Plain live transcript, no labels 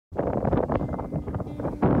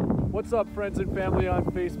What's up, friends and family on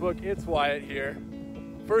Facebook? It's Wyatt here.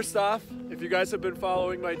 First off, if you guys have been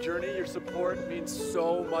following my journey, your support means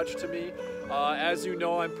so much to me. As you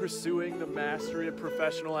know, I'm pursuing the mastery of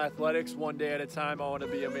professional athletics one day at a time. I want to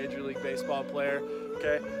be a Major League Baseball player,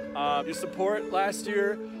 okay? Your support last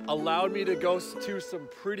year allowed me to go to some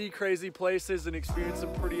pretty crazy places and experience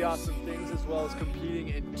some pretty awesome things, as well as competing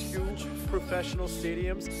in 2 professional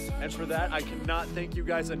stadiums. And for that, I cannot thank you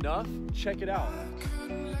guys enough. Check it out.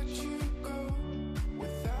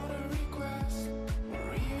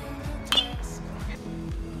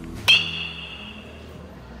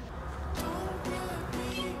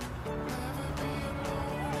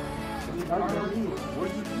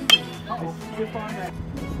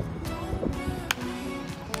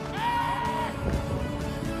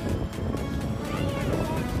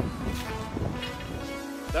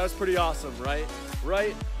 That was pretty awesome, right?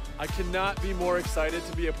 Right? I cannot be more excited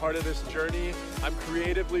to be a part of this journey. I'm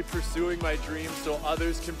creatively pursuing my dreams so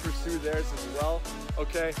others can pursue theirs as well,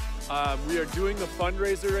 okay? We are doing the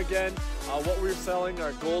fundraiser again. What we're selling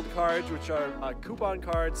are gold cards, which are coupon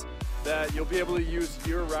cards that you'll be able to use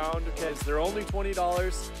year-round. Okay, they're only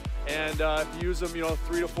 $20, and if you use them,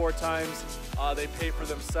 3 to 4 times, they pay for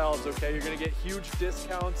themselves. Okay, you're gonna get huge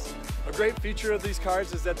discounts. A great feature of these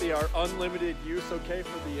cards is that they are unlimited use. Okay,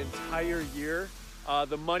 for the entire year.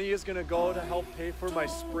 The money is gonna go to help pay for my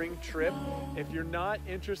spring trip. If you're not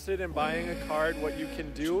interested in buying a card, what you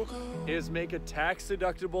can do is make a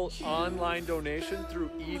tax-deductible online donation through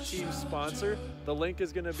eTeam Sponsor. The link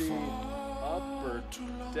is gonna be up or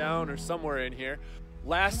down or somewhere in here.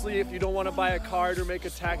 Lastly, if you don't want to buy a card or make a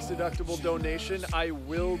tax-deductible donation, I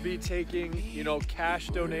will be taking, cash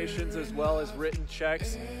donations as well as written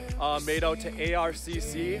checks made out to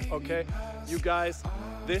ARCC, okay? You guys,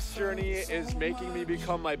 this journey is making me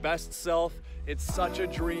become my best self. It's such a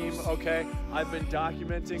dream, okay? I've been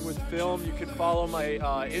documenting with film. You can follow my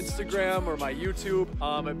Instagram or my YouTube.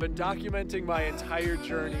 I've been documenting my entire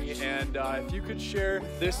journey, and if you could share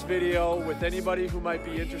this video with anybody who might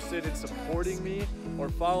be interested in supporting me or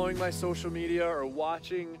following my social media or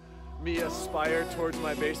watching me aspire towards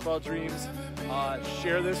my baseball dreams,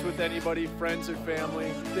 share this with anybody, friends or family.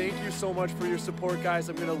 Thank you so much for your support, guys.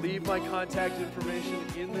 I'm gonna leave my contact information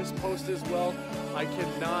in this post as well. I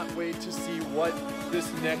cannot wait to see what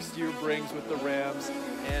this next year brings with the Rams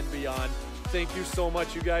and beyond. Thank you so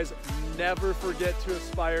much, you guys. Never forget to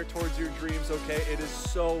aspire towards your dreams, okay? It is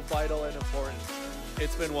so vital and important.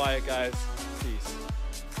 It's been Wyatt, guys. Peace.